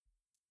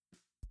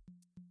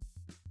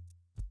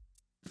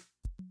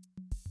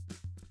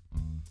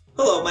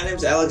Hello, my name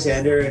is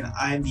Alexander, and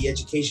I'm the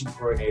Education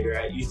Coordinator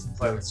at Youth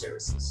Employment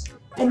Services.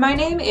 And my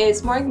name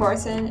is Maureen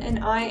Morrison,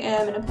 and I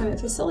am an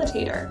employment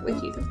facilitator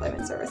with Youth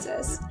Employment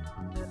Services.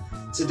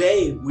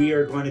 Today, we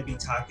are going to be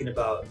talking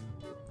about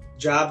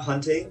job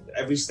hunting,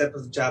 every step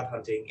of job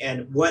hunting,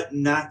 and what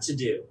not to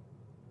do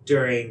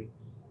during,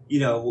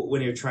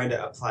 when you're trying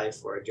to apply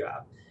for a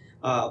job.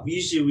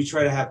 Usually, we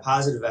try to have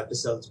positive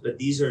episodes, but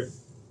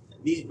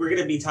we're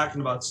going to be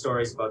talking about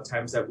stories about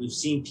times that we've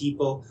seen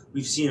people,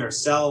 we've seen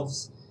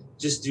ourselves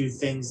just do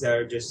things that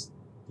are just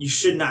you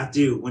should not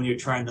do when you're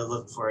trying to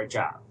look for a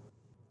job.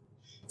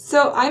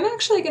 So I'm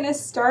actually going to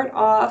start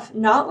off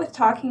not with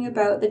talking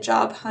about the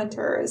job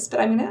hunters, but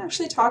I'm going to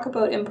actually talk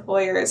about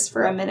employers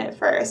for a minute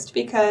first,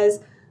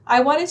 because I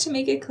wanted to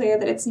make it clear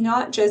that it's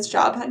not just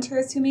job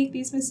hunters who make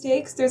these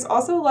mistakes. There's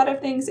also a lot of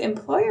things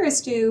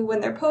employers do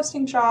when they're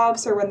posting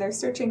jobs or when they're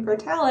searching for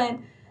talent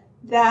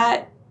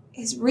that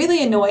is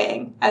really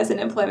annoying as an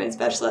employment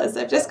specialist.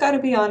 I've just got to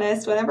be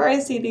honest. Whenever I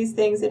see these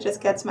things, it just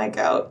gets my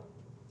goat.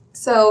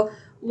 So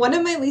one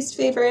of my least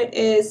favorite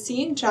is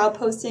seeing job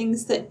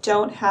postings that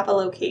don't have a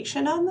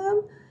location on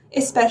them,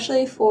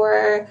 especially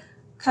for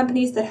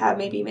companies that have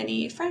maybe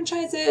many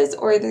franchises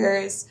or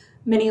there's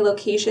many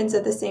locations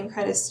of the same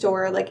kind of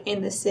store like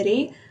in the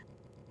city.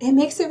 It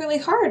makes it really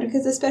hard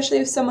because especially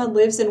if someone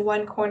lives in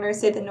one corner,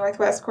 say the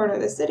northwest corner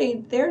of the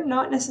city, they're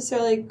not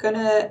necessarily going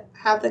to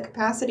have the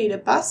capacity to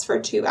bus for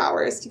 2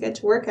 hours to get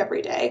to work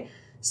every day.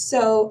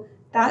 So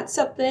that's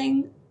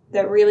something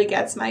that really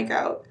gets my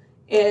goat,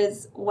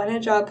 is when a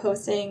job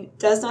posting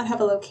does not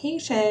have a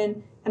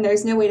location and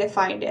there's no way to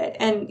find it.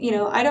 And,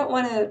 I don't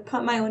want to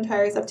pump my own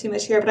tires up too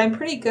much here, but I'm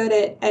pretty good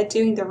at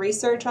doing the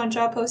research on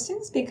job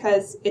postings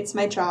because it's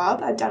my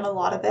job. I've done a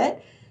lot of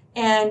it.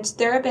 And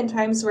there have been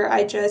times where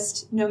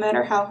no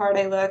matter how hard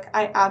I look,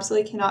 I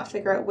absolutely cannot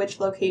figure out which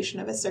location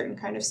of a certain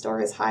kind of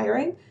store is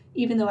hiring,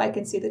 even though I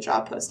can see the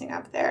job posting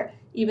up there,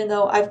 even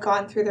though I've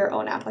gone through their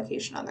own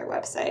application on their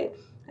website.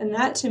 And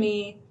that to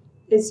me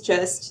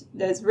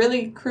there's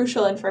really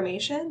crucial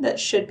information that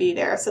should be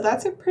there. So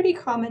that's a pretty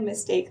common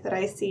mistake that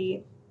I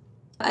see.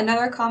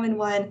 Another common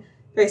one,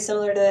 very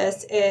similar to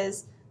this,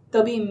 is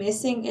they'll be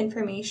missing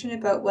information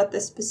about what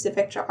the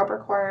specific job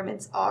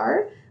requirements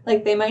are.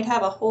 Like they might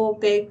have a whole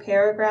big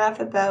paragraph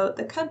about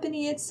the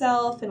company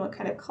itself and what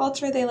kind of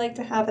culture they like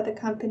to have at the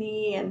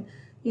company and,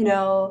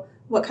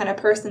 what kind of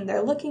person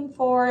they're looking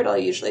for. It'll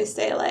usually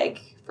say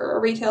like for a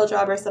retail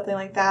job or something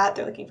like that,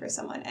 they're looking for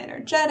someone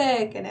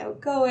energetic and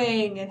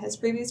outgoing and has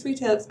previous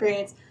retail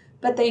experience,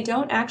 but they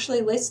don't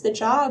actually list the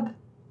job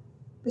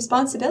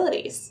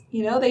responsibilities.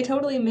 They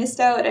totally missed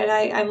out. And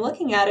I'm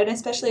looking at it,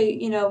 especially,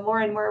 more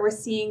and more we're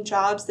seeing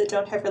jobs that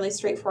don't have really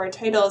straightforward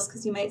titles,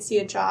 because you might see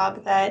a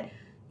job that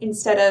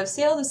instead of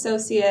sales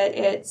associate,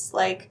 it's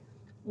like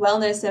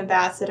wellness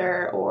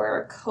ambassador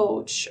or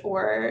coach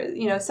or,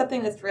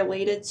 something that's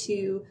related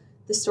to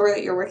the store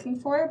that you're working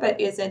for, but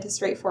isn't a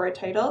straightforward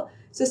title.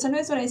 So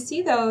sometimes when I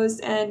see those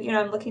and,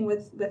 I'm looking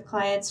with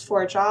clients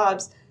for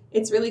jobs,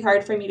 it's really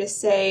hard for me to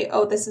say,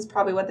 oh, this is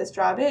probably what this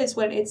job is,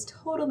 when it's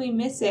totally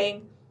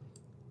missing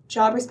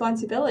job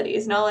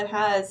responsibilities. And all it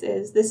has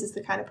is, this is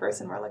the kind of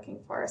person we're looking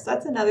for. So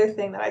that's another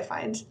thing that I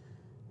find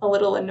a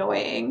little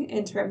annoying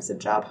in terms of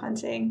job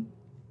hunting.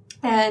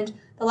 And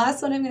the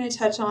last one I'm going to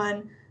touch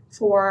on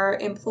for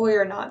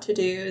employer not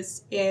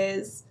to-dos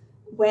is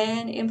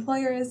when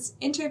employers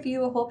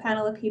interview a whole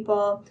panel of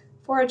people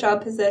for a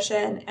job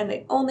position and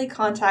they only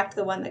contact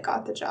the one that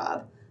got the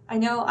job. I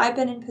know I've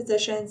been in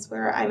positions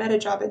where I'm at a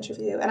job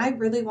interview and I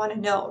really want to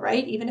know,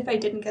 right? Even if I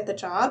didn't get the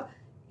job,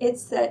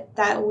 it's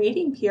that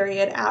waiting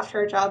period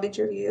after a job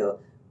interview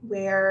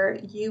where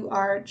you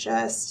are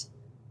just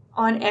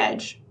on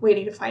edge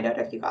waiting to find out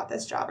if you got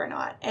this job or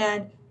not.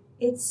 And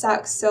it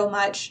sucks so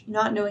much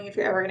not knowing if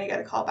you're ever going to get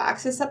a call back.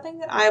 So something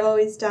that I've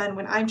always done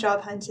when I'm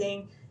job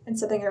hunting, and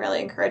something I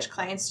really encourage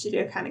clients to do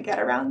to kind of get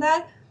around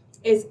that,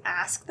 is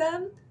ask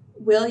them,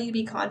 will you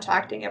be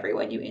contacting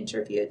everyone you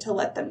interviewed to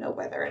let them know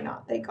whether or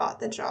not they got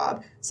the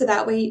job? So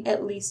that way,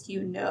 at least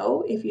you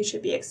know if you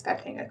should be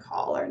expecting a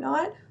call or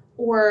not.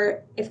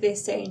 Or if they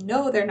say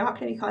no, they're not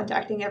going to be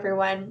contacting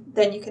everyone,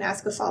 then you can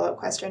ask a follow-up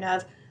question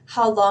of,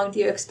 how long do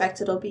you expect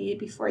it'll be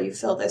before you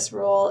fill this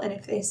role? And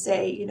if they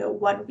say,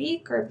 1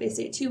 week, or if they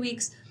say 2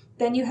 weeks,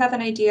 then you have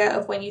an idea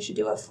of when you should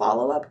do a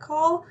follow-up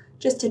call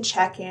just to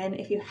check in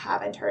if you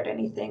haven't heard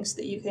anything so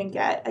that you can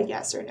get a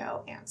yes or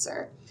no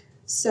answer.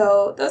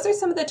 So those are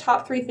some of the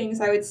top 3 things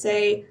I would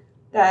say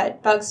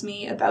that bugs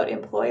me about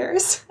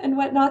employers and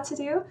what not to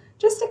do,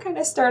 just to kind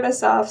of start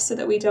us off so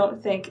that we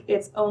don't think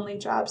it's only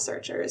job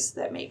searchers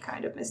that make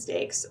kind of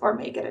mistakes or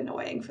make it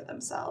annoying for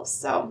themselves.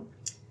 So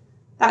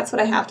that's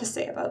what I have to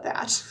say about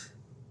that.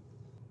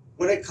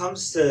 When it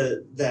comes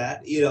to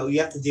that, you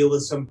have to deal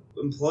with some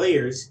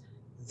employers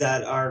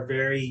that are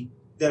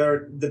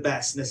the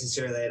best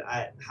necessarily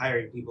at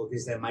hiring people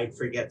because they might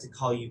forget to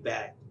call you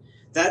back.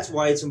 That's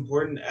why it's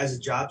important as a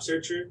job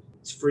searcher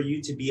for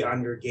you to be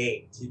on your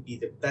game, to be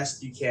the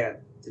best you can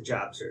to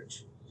job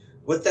search.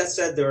 With that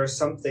said, there are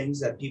some things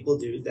that people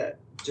do that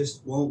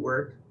just won't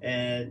work,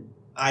 and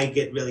I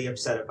get really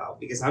upset about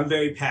because I'm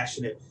very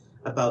passionate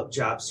about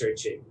job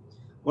searching.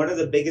 One of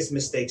the biggest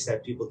mistakes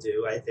that people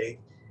do, I think,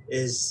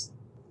 is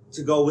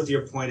to go with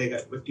your point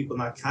with people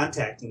not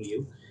contacting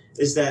you,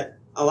 is that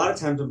a lot of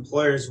times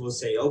employers will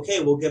say,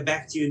 okay, we'll get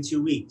back to you in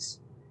 2 weeks,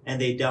 and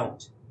they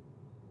don't.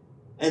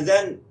 And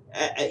then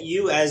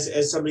you,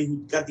 as somebody who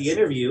got the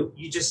interview,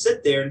 you just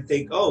sit there and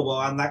think, oh, well,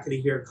 I'm not going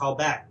to hear a call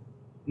back.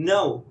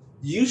 No,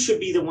 you should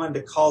be the one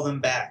to call them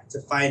back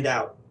to find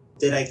out,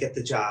 did I get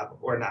the job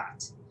or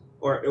not?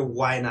 Or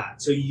why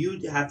not? So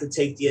you have to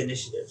take the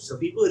initiative. So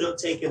people who don't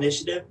take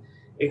initiative,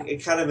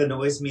 it kind of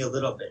annoys me a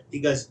little bit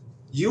because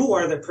you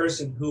are the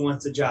person who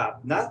wants the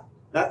job, not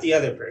the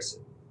other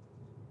person.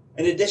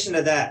 In addition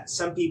to that,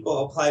 some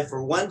people apply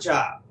for one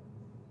job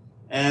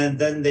and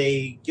then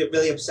they get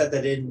really upset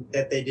that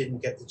they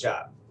didn't get the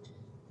job.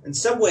 In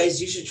some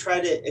ways, you should try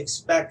to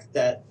expect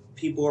that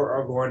people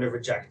are going to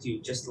reject you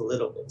just a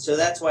little bit. So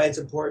that's why it's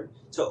important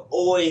to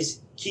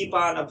always keep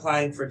on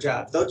applying for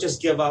jobs. Don't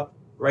just give up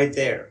right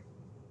there.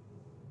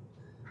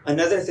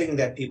 Another thing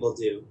that people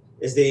do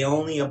is they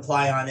only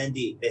apply on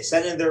Indeed. They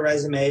send in their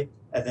resume,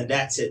 and then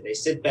that's it. They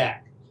sit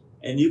back.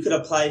 And you could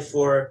apply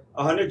for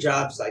 100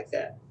 jobs like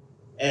that,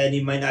 and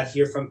you might not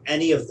hear from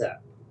any of them.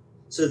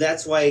 So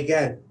that's why,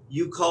 again,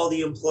 you call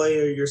the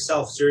employer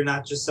yourself, so you're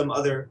not just some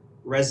other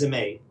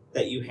resume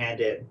that you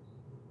hand in.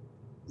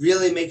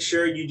 Really make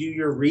sure you do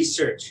your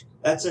research.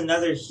 That's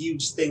another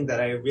huge thing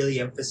that I really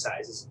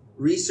emphasize is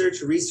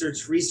research,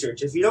 research,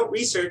 research. If you don't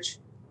research,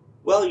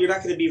 well, you're not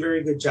going to be a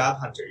very good job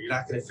hunter. You're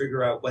not going to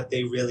figure out what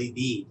they really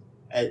need,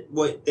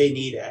 what they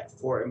need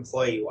for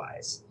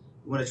employee-wise.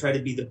 You want to try to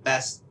be the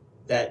best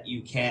that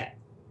you can.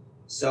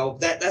 So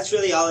that's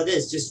really all it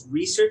is. Just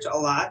research a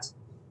lot.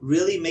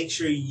 Really make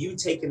sure you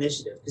take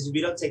initiative. Because if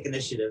you don't take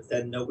initiative,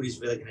 then nobody's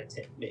really going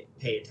to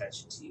pay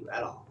attention to you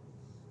at all.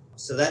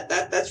 So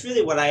that's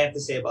really what I have to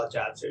say about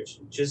job search.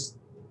 Just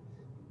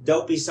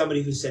don't be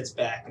somebody who sits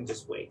back and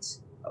just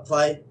waits.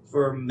 Apply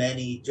for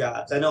many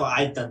jobs. I know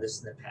I've done this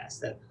in the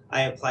past, that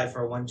I apply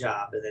for one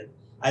job and then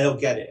I don't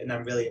get it and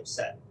I'm really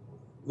upset.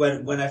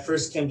 When I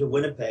first came to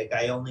Winnipeg,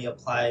 I only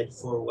applied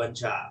for one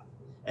job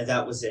and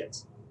that was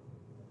it.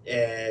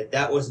 And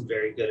that wasn't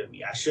very good of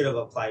me. I should have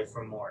applied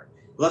for more.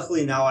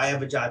 Luckily now I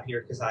have a job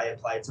here because I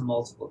applied to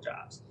multiple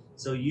jobs.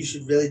 So you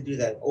should really do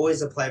that.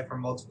 Always apply for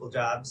multiple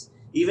jobs.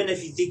 Even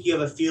if you think you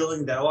have a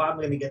feeling that, I'm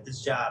going to get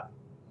this job,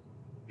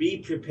 be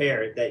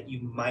prepared that you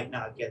might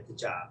not get the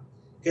job.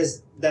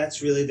 Because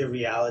that's really the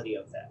reality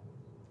of that.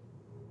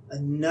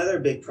 Another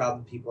big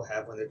problem people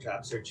have when they're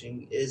job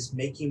searching is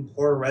making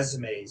poor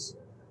resumes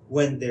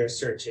when they're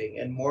searching.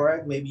 And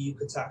Maura, maybe you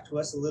could talk to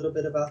us a little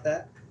bit about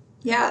that?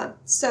 Yeah,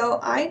 so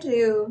I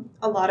do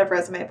a lot of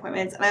resume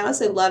appointments, and I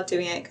honestly love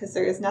doing it because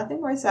there is nothing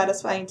more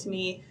satisfying to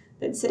me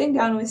than sitting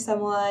down with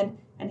someone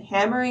and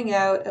hammering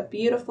out a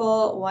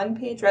beautiful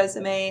one-page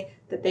resume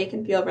that they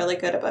can feel really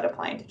good about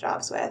applying to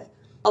jobs with.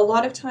 A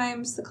lot of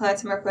times the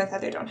clients I work with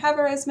either don't have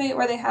a resume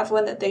or they have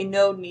one that they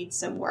know needs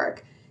some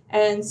work.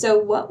 And so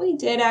what we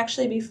did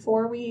actually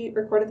before we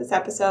recorded this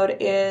episode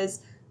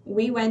is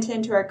we went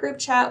into our group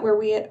chat where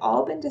we had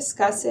all been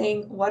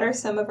discussing what are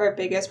some of our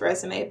biggest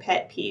resume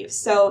pet peeves.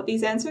 So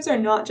these answers are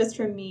not just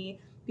from me.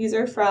 These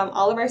are from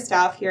all of our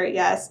staff here at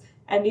Yes.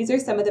 And these are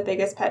some of the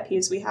biggest pet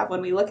peeves we have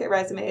when we look at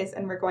resumes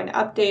and we're going to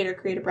update or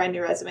create a brand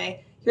new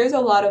resume. Here's a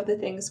lot of the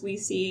things we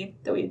see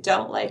that we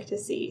don't like to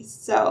see.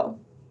 So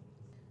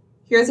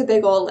here's a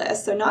big old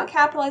list. So not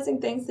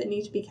capitalizing things that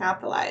need to be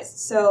capitalized.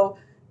 So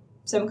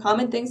some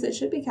common things that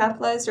should be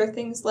capitalized are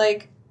things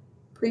like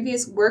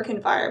previous work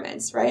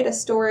environments, right? A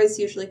store is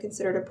usually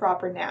considered a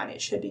proper noun.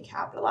 It should be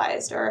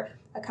capitalized, or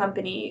a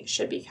company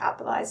should be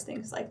capitalized,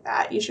 things like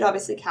that. You should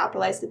obviously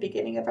capitalize the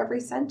beginning of every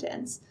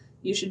sentence.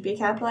 You should be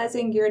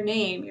capitalizing your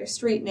name, your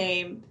street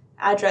name,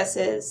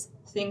 addresses,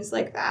 things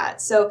like that.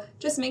 So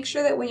just make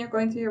sure that when you're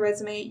going through your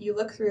resume, you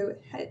look through,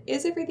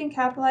 is everything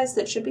capitalized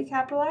that should be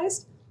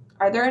capitalized?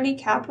 Are there any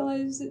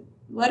capitalized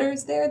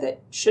letters there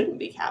that shouldn't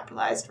be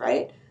capitalized,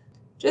 right?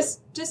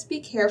 Just be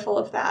careful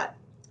of that.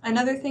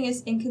 Another thing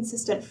is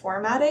inconsistent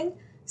formatting.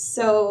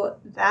 So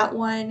that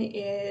one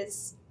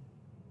is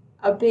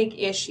a big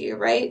issue,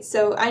 right?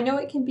 So I know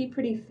it can be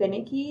pretty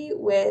finicky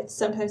with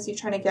sometimes you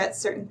trying to get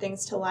certain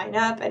things to line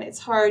up and it's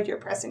hard. You're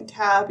pressing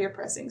tab, you're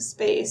pressing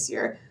space,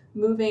 you're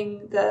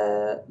moving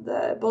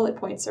the bullet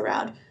points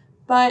around.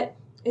 But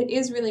it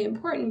is really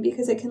important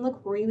because it can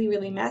look really,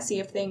 really messy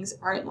if things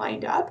aren't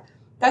lined up.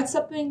 That's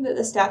something that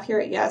the staff here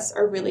at Yes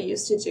are really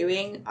used to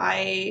doing.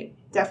 I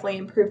definitely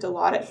improved a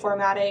lot at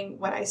formatting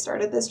when I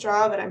started this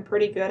job, and I'm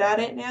pretty good at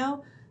it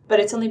now. But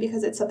it's only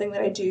because it's something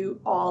that I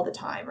do all the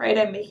time, right?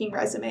 I'm making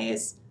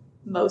resumes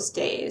most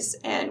days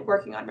and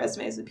working on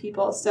resumes with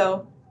people.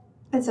 So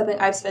it's something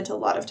I've spent a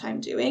lot of time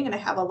doing, and I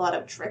have a lot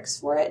of tricks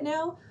for it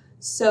now.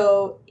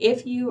 So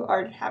if you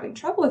are having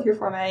trouble with your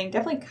formatting,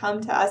 definitely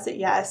come to us at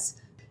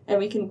Yes, and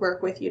we can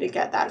work with you to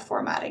get that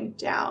formatting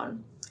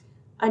down.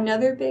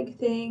 Another big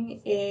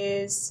thing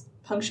is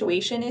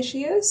punctuation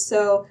issues.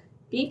 So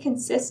Be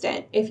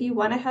consistent. If you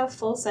want to have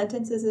full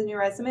sentences in your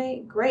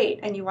resume,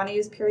 great. And you want to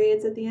use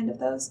periods at the end of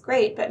those,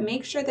 great. But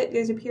make sure that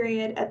there's a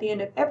period at the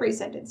end of every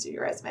sentence of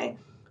your resume.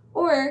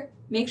 Or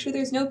make sure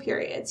there's no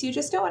periods. You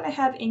just don't want to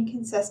have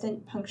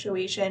inconsistent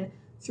punctuation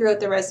throughout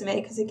the resume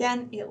because,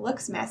 again, it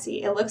looks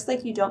messy. It looks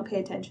like you don't pay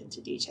attention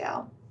to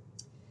detail.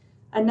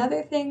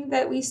 Another thing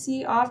that we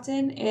see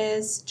often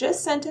is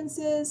just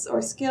sentences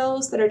or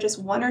skills that are just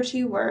one or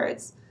two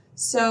words.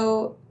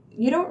 So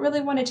you don't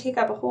really want to take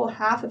up a whole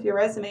half of your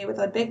resume with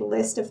a big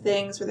list of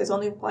things where there's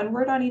only one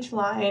word on each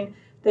line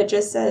that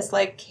just says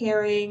like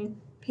caring,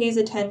 pays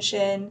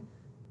attention,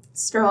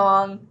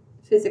 strong,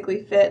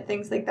 physically fit,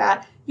 things like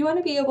that. You want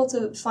to be able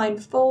to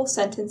find full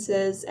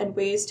sentences and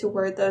ways to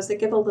word those that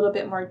give a little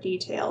bit more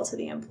detail to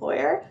the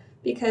employer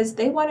because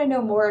they want to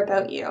know more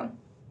about you.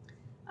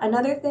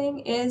 Another thing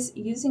is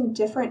using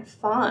different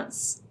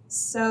fonts.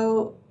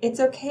 So it's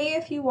okay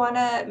if you want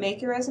to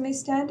make your resume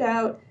stand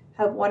out,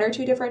 have one or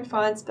two different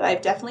fonts, but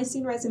I've definitely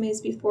seen resumes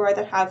before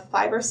that have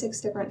 5 or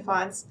 6 different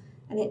fonts,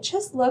 and it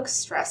just looks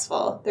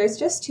stressful. There's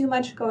just too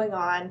much going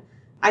on.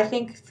 I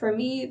think for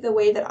me, the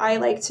way that I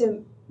like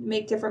to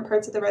make different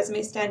parts of the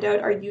resume stand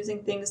out are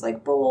using things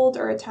like bold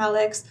or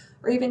italics,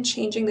 or even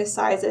changing the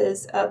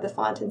sizes of the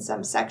font in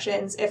some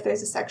sections if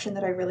there's a section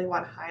that I really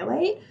want to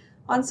highlight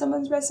on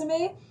someone's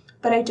resume.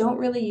 But I don't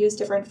really use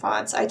different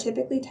fonts. I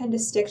typically tend to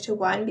stick to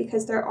one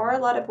because there are a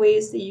lot of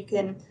ways that you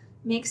can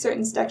make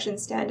certain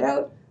sections stand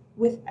out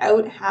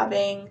without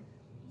having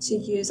to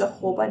use a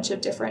whole bunch of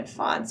different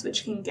fonts,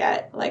 which can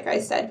get, like I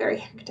said, very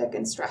hectic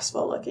and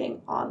stressful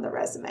looking on the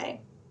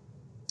resume.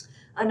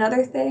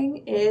 Another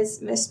thing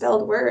is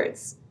misspelled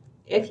words.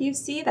 If you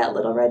see that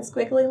little red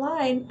squiggly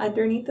line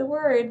underneath the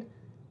word,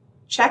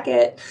 check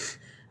it.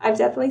 I've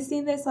definitely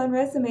seen this on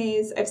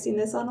resumes. I've seen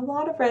this on a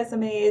lot of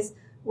resumes,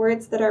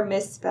 words that are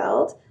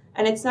misspelled.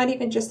 And it's not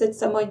even just that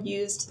someone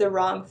used the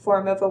wrong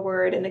form of a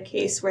word in the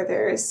case where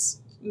there's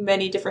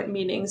many different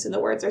meanings and the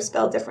words are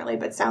spelled differently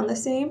but sound the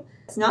same.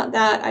 It's not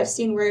that. I've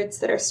seen words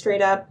that are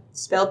straight up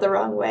spelled the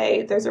wrong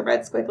way. There's a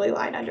red squiggly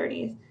line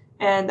underneath,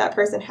 and that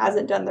person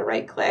hasn't done the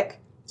right click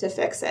to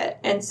fix it.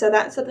 And so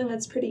that's something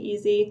that's pretty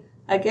easy.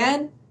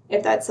 Again,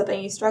 if that's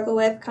something you struggle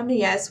with, come to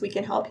Yes. We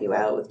can help you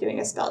out with doing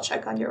a spell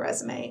check on your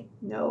resume.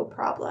 No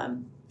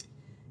problem.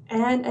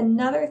 And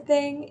another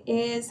thing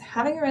is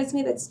having a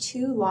resume that's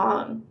too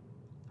long.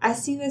 I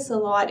see this a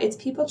lot. It's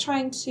people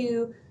trying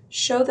to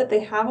show that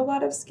they have a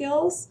lot of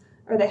skills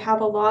or they have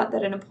a lot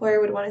that an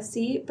employer would want to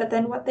see, but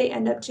then what they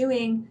end up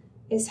doing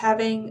is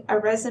having a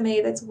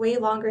resume that's way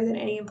longer than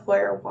any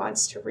employer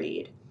wants to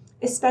read.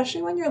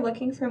 Especially when you're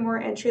looking for more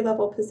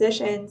entry-level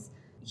positions,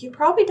 you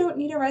probably don't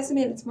need a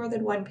resume that's more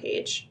than 1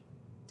 page,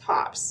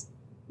 tops.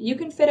 You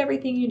can fit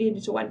everything you need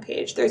into 1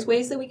 page. There's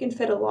ways that we can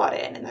fit a lot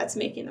in, and that's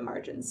making the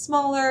margins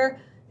smaller.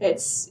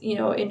 It's,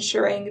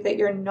 ensuring that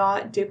you're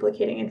not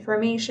duplicating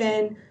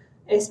information,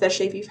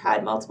 especially if you've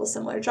had multiple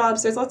similar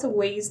jobs. There's lots of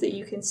ways that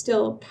you can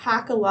still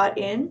pack a lot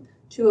in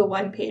to a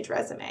 1-page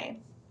resume.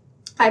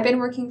 I've been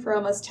working for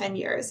almost 10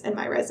 years, and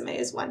my resume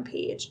is 1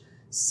 page.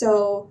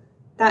 So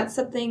that's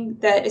something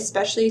that,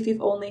 especially if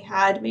you've only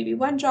had maybe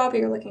one job or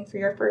you're looking for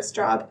your first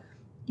job,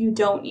 you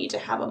don't need to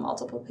have a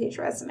multiple page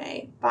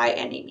resume by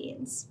any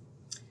means.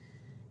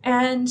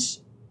 And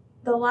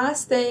the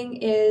last thing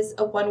is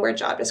a 1-word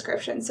job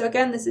description. So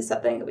again, this is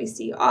something that we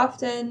see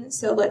often.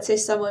 So let's say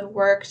someone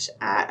worked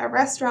at a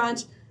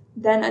restaurant,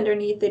 then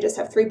underneath they just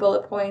have 3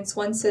 bullet points.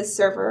 One says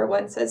server,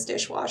 one says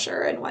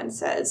dishwasher, and one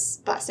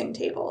says bussing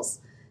tables.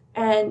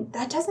 And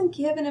that doesn't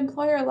give an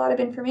employer a lot of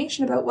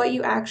information about what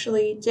you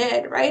actually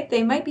did, right?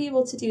 They might be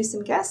able to do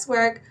some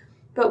guesswork,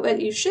 but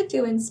what you should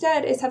do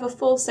instead is have a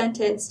full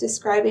sentence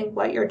describing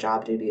what your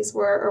job duties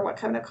were or what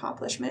kind of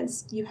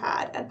accomplishments you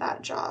had at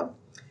that job.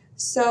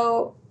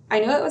 So I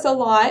know it was a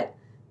lot,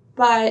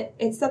 but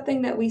it's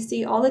something that we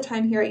see all the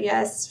time here at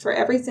Yes for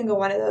every single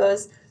one of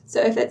those.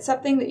 So if it's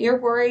something that you're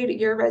worried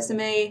your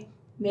resume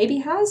maybe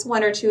has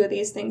 1 or 2 of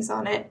these things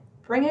on it,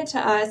 bring it to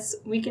us.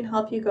 We can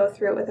help you go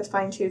through it with a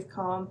fine-tooth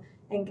comb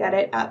and get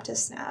it up to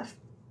snuff.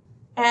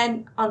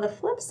 And on the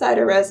flip side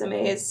of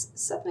resumes,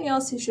 something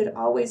else you should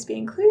always be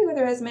including with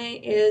a resume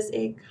is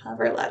a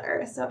cover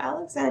letter. So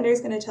Alexander is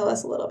going to tell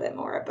us a little bit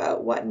more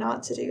about what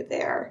not to do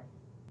there.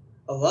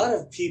 A lot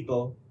of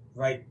people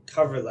write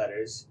cover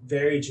letters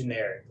very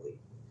generically.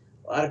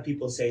 A lot of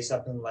people say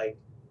something like,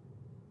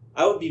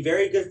 I would be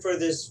very good for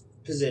this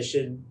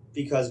position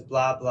because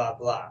blah, blah,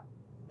 blah.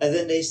 And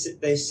then they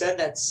send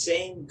that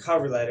same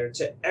cover letter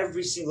to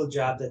every single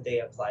job that they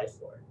apply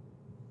for.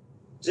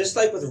 Just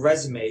like with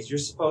resumes, you're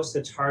supposed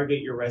to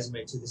target your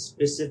resume to the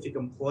specific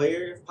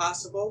employer if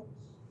possible.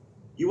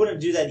 You want to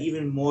do that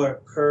even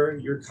more per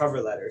your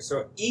cover letter.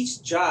 So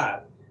each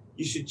job,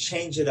 you should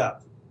change it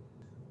up.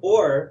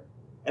 Or,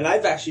 and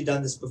I've actually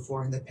done this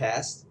before in the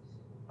past,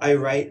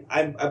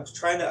 I'm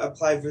trying to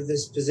apply for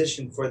this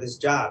position for this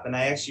job, and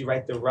I actually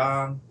write the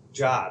wrong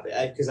job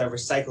because I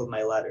recycled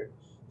my letter.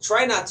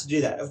 Try not to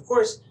do that. Of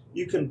course,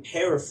 you can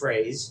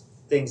paraphrase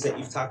things that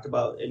you've talked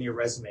about in your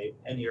resume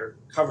and your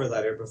cover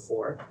letter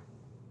before,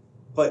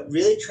 but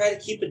really try to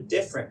keep it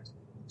different.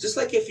 Just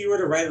like if you were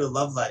to write a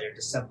love letter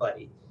to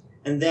somebody,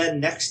 and then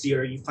next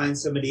year you find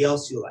somebody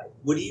else you like,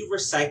 would you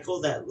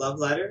recycle that love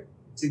letter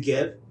to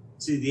give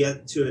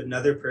to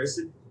another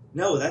person?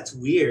 No, that's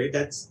weird.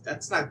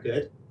 That's not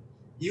good.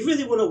 You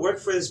really want to work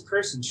for this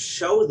person.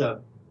 Show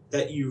them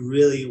that you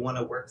really want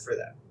to work for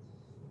them.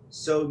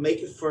 So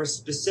make it for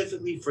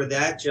specifically for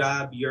that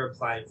job you're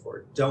applying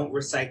for. Don't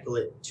recycle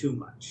it too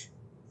much.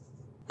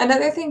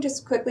 Another thing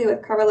just quickly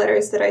with cover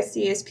letters that I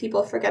see is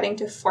people forgetting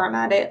to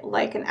format it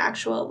like an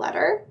actual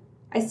letter.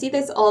 I see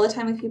this all the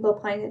time with people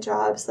applying to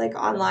jobs, like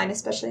online,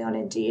 especially on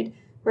Indeed,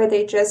 where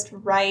they just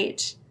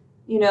write,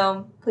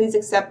 please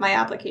accept my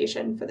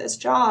application for this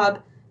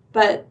job,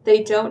 but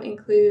they don't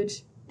include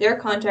their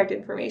contact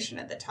information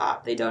at the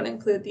top. They don't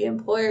include the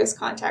employer's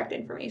contact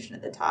information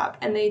at the top,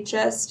 and they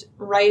just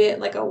write it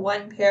like a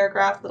one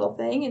paragraph little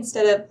thing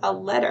instead of a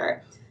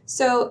letter.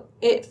 So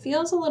it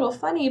feels a little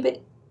funny,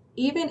 but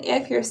even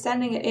if you're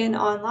sending it in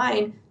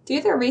online,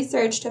 do the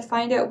research to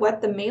find out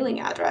what the mailing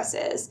address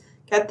is.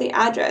 Get the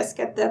address,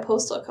 get the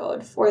postal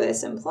code for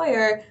this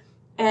employer,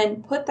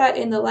 and put that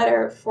in the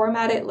letter.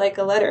 Format it like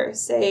a letter.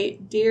 Say,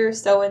 dear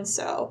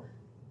so-and-so.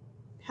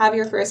 Have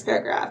your first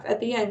paragraph. At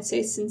the end,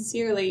 say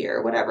sincerely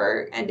or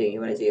whatever ending you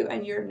want to do,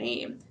 and your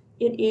name.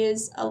 It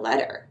is a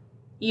letter,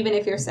 even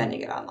if you're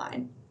sending it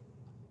online.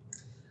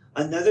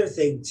 Another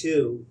thing,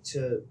 too,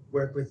 to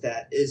work with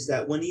that is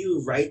that when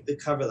you write the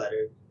cover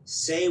letter,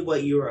 say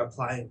what you are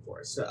applying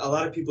for. So a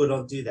lot of people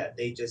don't do that.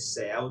 They just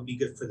say, I would be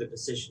good for the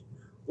position.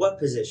 What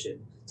position?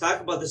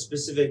 Talk about the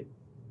specific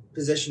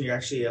position you're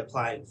actually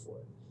applying for.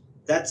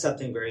 That's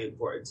something very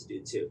important to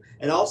do, too.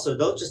 And also,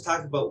 don't just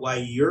talk about why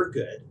you're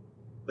good,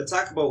 but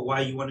talk about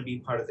why you want to be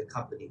part of the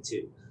company,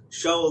 too.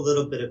 Show a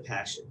little bit of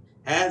passion.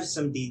 Have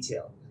some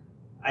detail.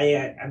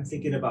 I'm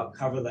thinking about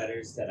cover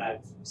letters that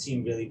I've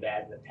seen really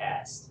bad in the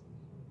past.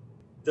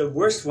 The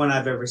worst one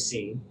I've ever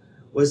seen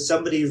was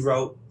somebody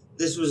wrote,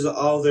 this was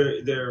all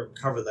their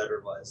cover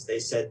letter was. They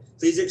said,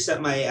 please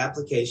accept my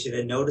application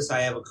and notice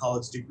I have a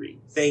college degree.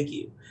 Thank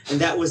you. And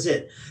that was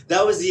it.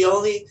 That's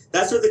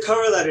what the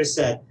cover letter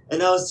said.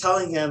 And I was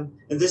telling him,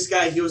 and this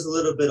guy, he was a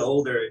little bit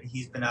older and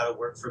he's been out of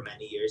work for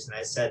many years. And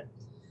I said,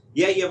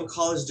 yeah, you have a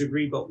college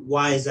degree, but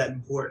why is that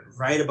important?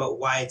 Write about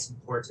why it's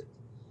important.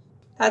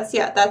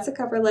 That's a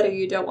cover letter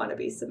you don't want to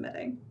be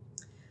submitting.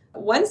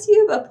 Once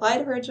you've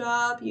applied for a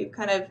job, you've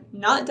kind of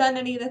not done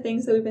any of the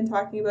things that we've been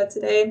talking about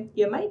today,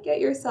 you might get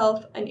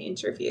yourself an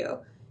interview.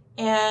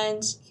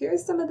 And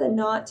here's some of the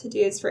not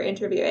to-dos for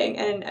interviewing.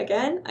 And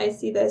again, I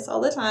see this all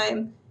the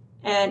time,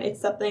 and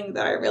it's something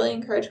that I really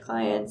encourage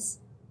clients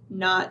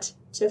not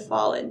to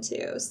fall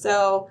into.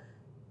 So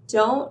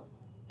don't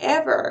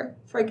ever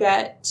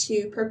forget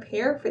to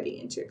prepare for the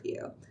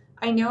interview.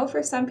 I know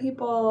for some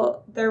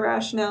people, their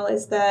rationale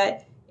is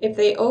that if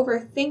they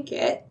overthink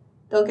it,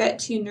 they'll get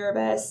too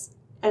nervous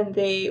and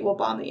they will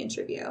bomb the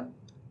interview.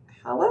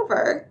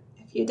 However,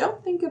 if you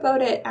don't think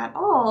about it at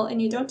all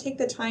and you don't take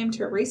the time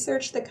to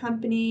research the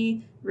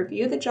company,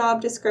 review the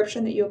job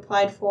description that you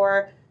applied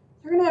for,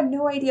 you're going to have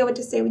no idea what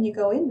to say when you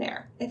go in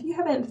there. If you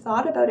haven't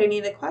thought about any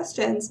of the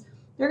questions,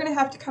 you're going to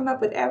have to come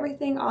up with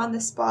everything on the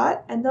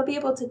spot, and they'll be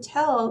able to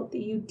tell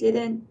that you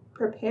didn't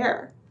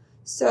prepare.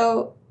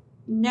 So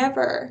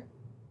never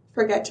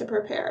forget to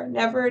prepare.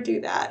 Never do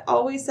that.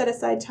 Always set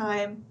aside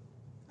time.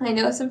 I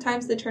know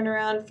sometimes the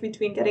turnaround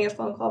between getting a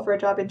phone call for a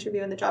job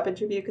interview and the job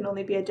interview can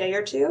only be a day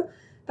or two,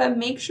 but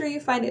make sure you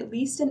find at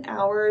least an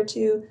hour or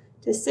two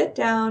to sit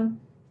down,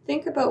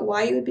 think about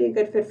why you would be a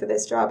good fit for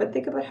this job, and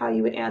think about how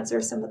you would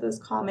answer some of those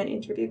common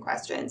interview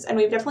questions. And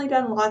we've definitely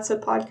done lots of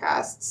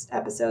podcasts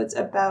episodes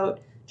about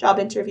job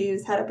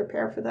interviews, how to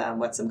prepare for them,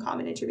 what some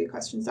common interview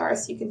questions are,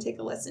 so you can take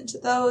a listen to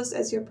those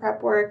as your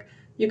prep work.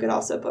 You could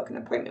also book an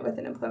appointment with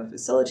an employment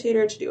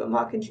facilitator to do a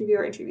mock interview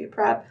or interview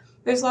prep.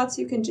 There's lots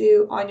you can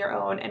do on your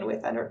own and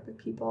with other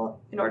people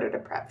in order to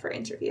prep for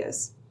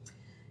interviews.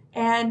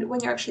 And when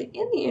you're actually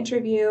in the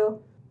interview,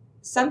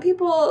 some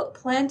people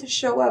plan to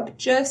show up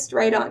just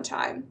right on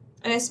time.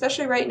 And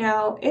especially right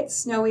now, it's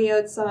snowy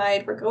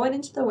outside, we're going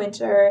into the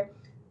winter.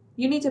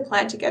 You need to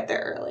plan to get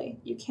there early.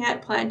 You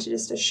can't plan to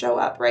just show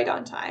up right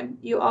on time.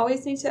 You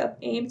always need to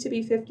aim to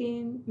be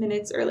 15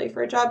 minutes early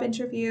for a job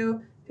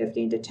interview,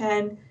 15 to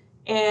 10.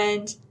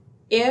 And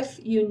if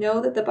you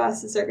know that the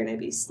buses are going to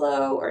be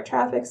slow or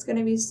traffic's going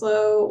to be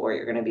slow or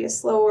you're going to be a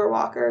slower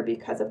walker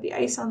because of the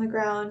ice on the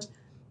ground,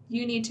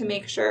 you need to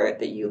make sure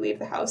that you leave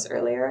the house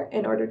earlier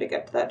in order to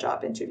get to that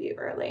job interview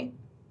early.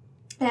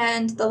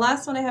 And the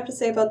last one I have to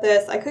say about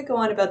this, I could go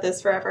on about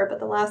this forever, but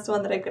the last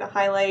one that I'm going to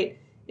highlight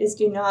is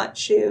do not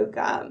chew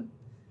gum.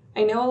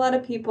 I know a lot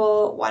of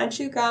people want to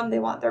chew gum. They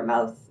want their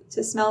mouth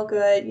to smell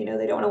good. They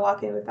don't want to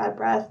walk in with bad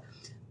breath.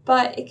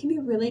 But it can be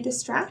really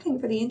distracting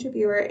for the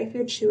interviewer if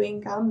you're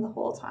chewing gum the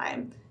whole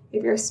time.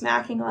 If you're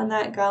smacking on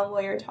that gum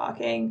while you're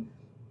talking,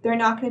 they're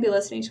not going to be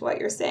listening to what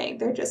you're saying.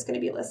 They're just going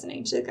to be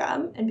listening to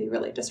gum and be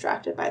really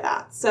distracted by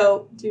that.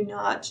 So do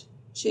not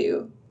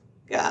chew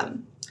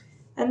gum.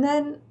 And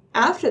then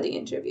after the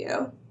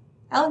interview,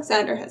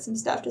 Alexander has some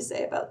stuff to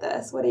say about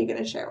this. What are you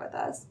going to share with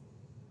us?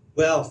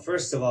 Well,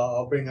 first of all,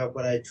 I'll bring up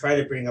what I try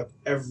to bring up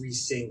every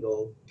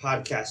single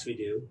podcast we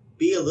do.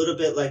 Be a little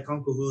bit like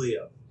Uncle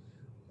Julio.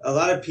 A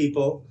lot of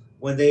people,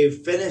 when they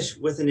finish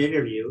with an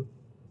interview,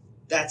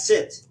 that's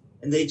it,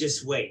 and they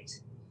just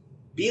wait.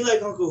 Be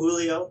like Uncle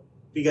Julio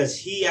because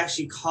he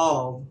actually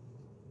called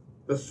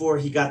before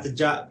he got the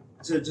job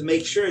to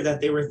make sure that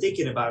they were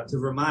thinking about it, to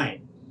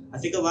remind. I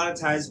think a lot of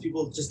times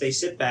people they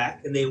sit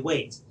back and they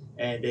wait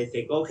and they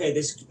think, okay,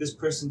 this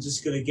person's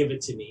just going to give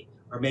it to me,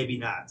 or maybe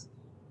not.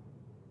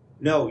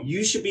 No,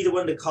 you should be the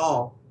one to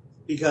call,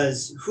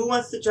 because who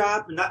wants the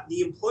job? Not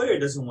the employer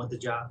doesn't want the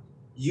job.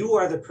 You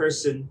are the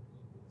person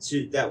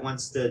that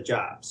wants the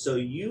job. So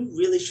you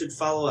really should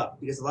follow up,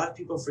 because a lot of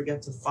people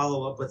forget to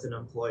follow up with an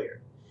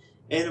employer.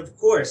 And of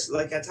course,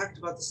 like I talked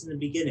about this in the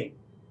beginning,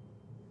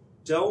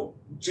 don't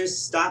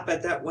just stop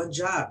at that one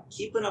job.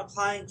 Keep on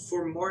applying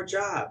for more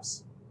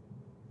jobs.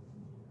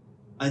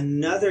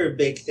 Another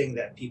big thing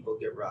that people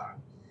get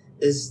wrong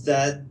is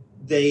that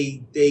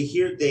they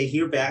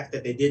hear back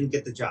that they didn't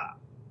get the job,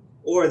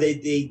 or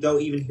they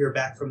don't even hear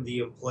back from the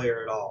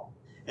employer at all.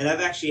 And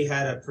I've actually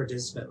had a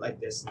participant like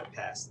this in the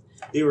past.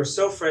 They were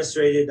so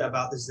frustrated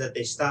about this that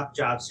they stopped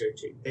job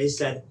searching. They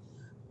said,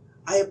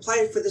 I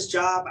applied for this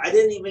job, I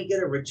didn't even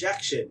get a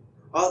rejection.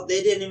 Oh,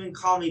 they didn't even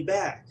call me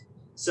back.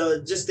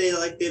 So just they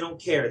don't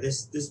care.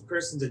 This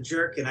person's a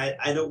jerk, and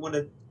I don't want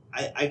to.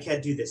 I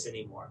can't do this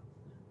anymore.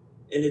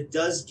 And it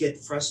does get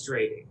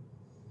frustrating.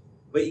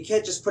 But you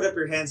can't just put up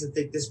your hands and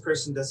think this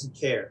person doesn't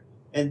care.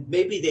 And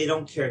maybe they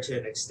don't care to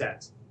an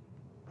extent.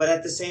 But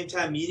at the same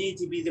time, you need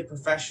to be the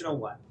professional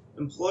one.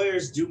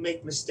 Employers do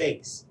make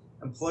mistakes.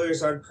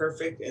 Employers aren't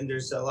perfect, and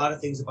there's a lot of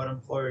things about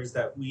employers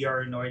that we are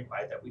annoyed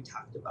by that we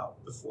talked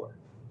about before.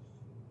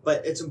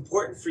 But it's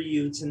important for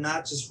you to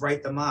not just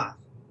write them off.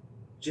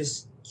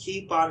 Just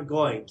keep on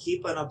going.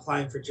 Keep on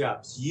applying for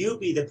jobs. You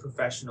be the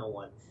professional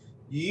one.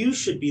 You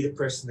should be the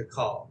person to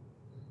call.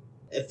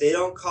 If they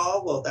don't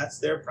call, well, that's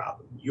their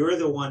problem. You're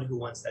the one who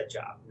wants that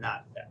job,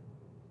 not them.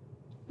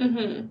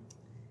 Mm-hmm.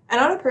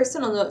 And on a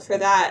personal note for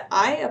that,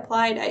 I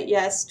applied at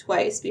Yes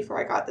twice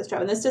before I got this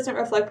job. And this doesn't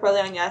reflect poorly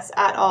on Yes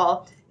at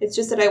all. It's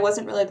just that I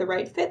wasn't really the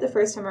right fit the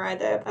first time I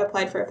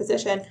applied for a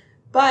position.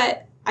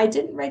 But I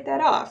didn't write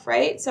that off,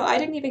 right? So I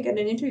didn't even get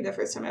an interview the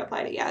first time I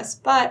applied at Yes.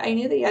 But I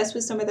knew that Yes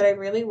was somewhere that I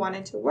really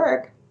wanted to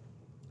work.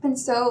 And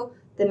so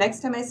the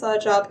next time I saw a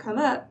job come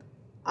up,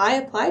 I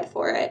applied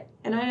for it.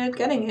 And I ended up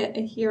getting it,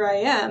 and here I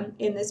am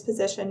in this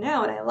position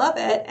now, and I love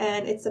it,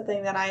 and it's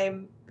something that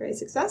I'm very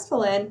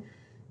successful in.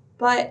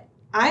 But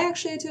I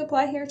actually had to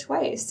apply here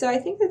twice. So I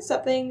think that's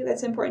something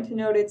that's important to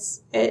note.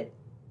 It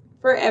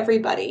for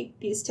everybody,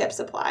 these tips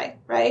apply,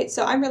 right?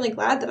 So I'm really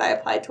glad that I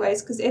applied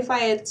twice, because if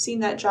I had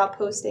seen that job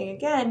posting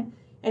again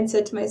and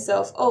said to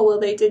myself, oh, well,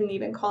 they didn't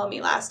even call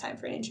me last time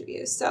for an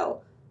interview,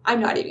 so I'm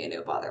not even going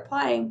to bother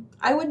applying,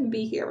 I wouldn't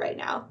be here right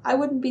now. I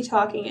wouldn't be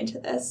talking into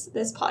this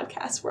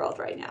podcast world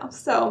right now.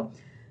 So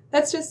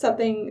that's just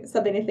something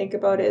to think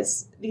about,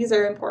 is these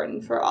are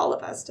important for all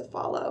of us to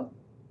follow.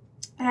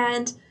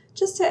 And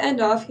just to end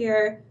off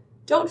here,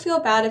 don't feel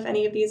bad if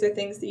any of these are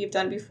things that you've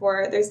done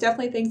before. There's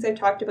definitely things I've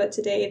talked about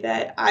today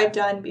that I've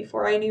done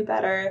before I knew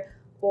better,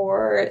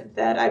 or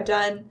that I've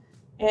done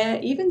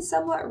even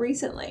somewhat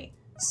recently.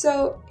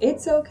 So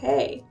it's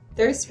okay.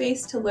 There's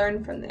space to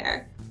learn from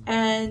there.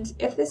 And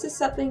if this is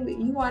something that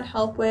you want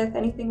help with,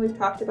 anything we've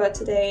talked about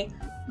today,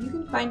 you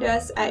can find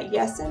us at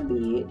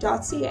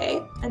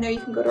yesmb.ca, and there you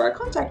can go to our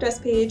contact us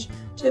page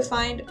to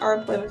find our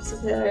employment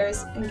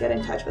facilitators and get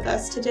in touch with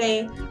us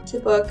today to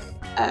book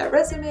a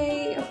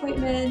resume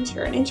appointment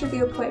or an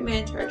interview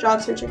appointment or a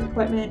job searching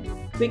appointment.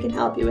 We can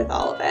help you with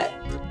all of it.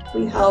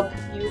 We help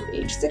youth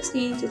age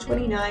 16 to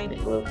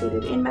 29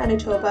 located in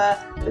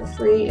Manitoba with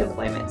free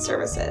employment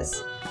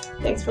services.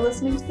 Thanks for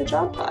listening to the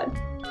Job Pod.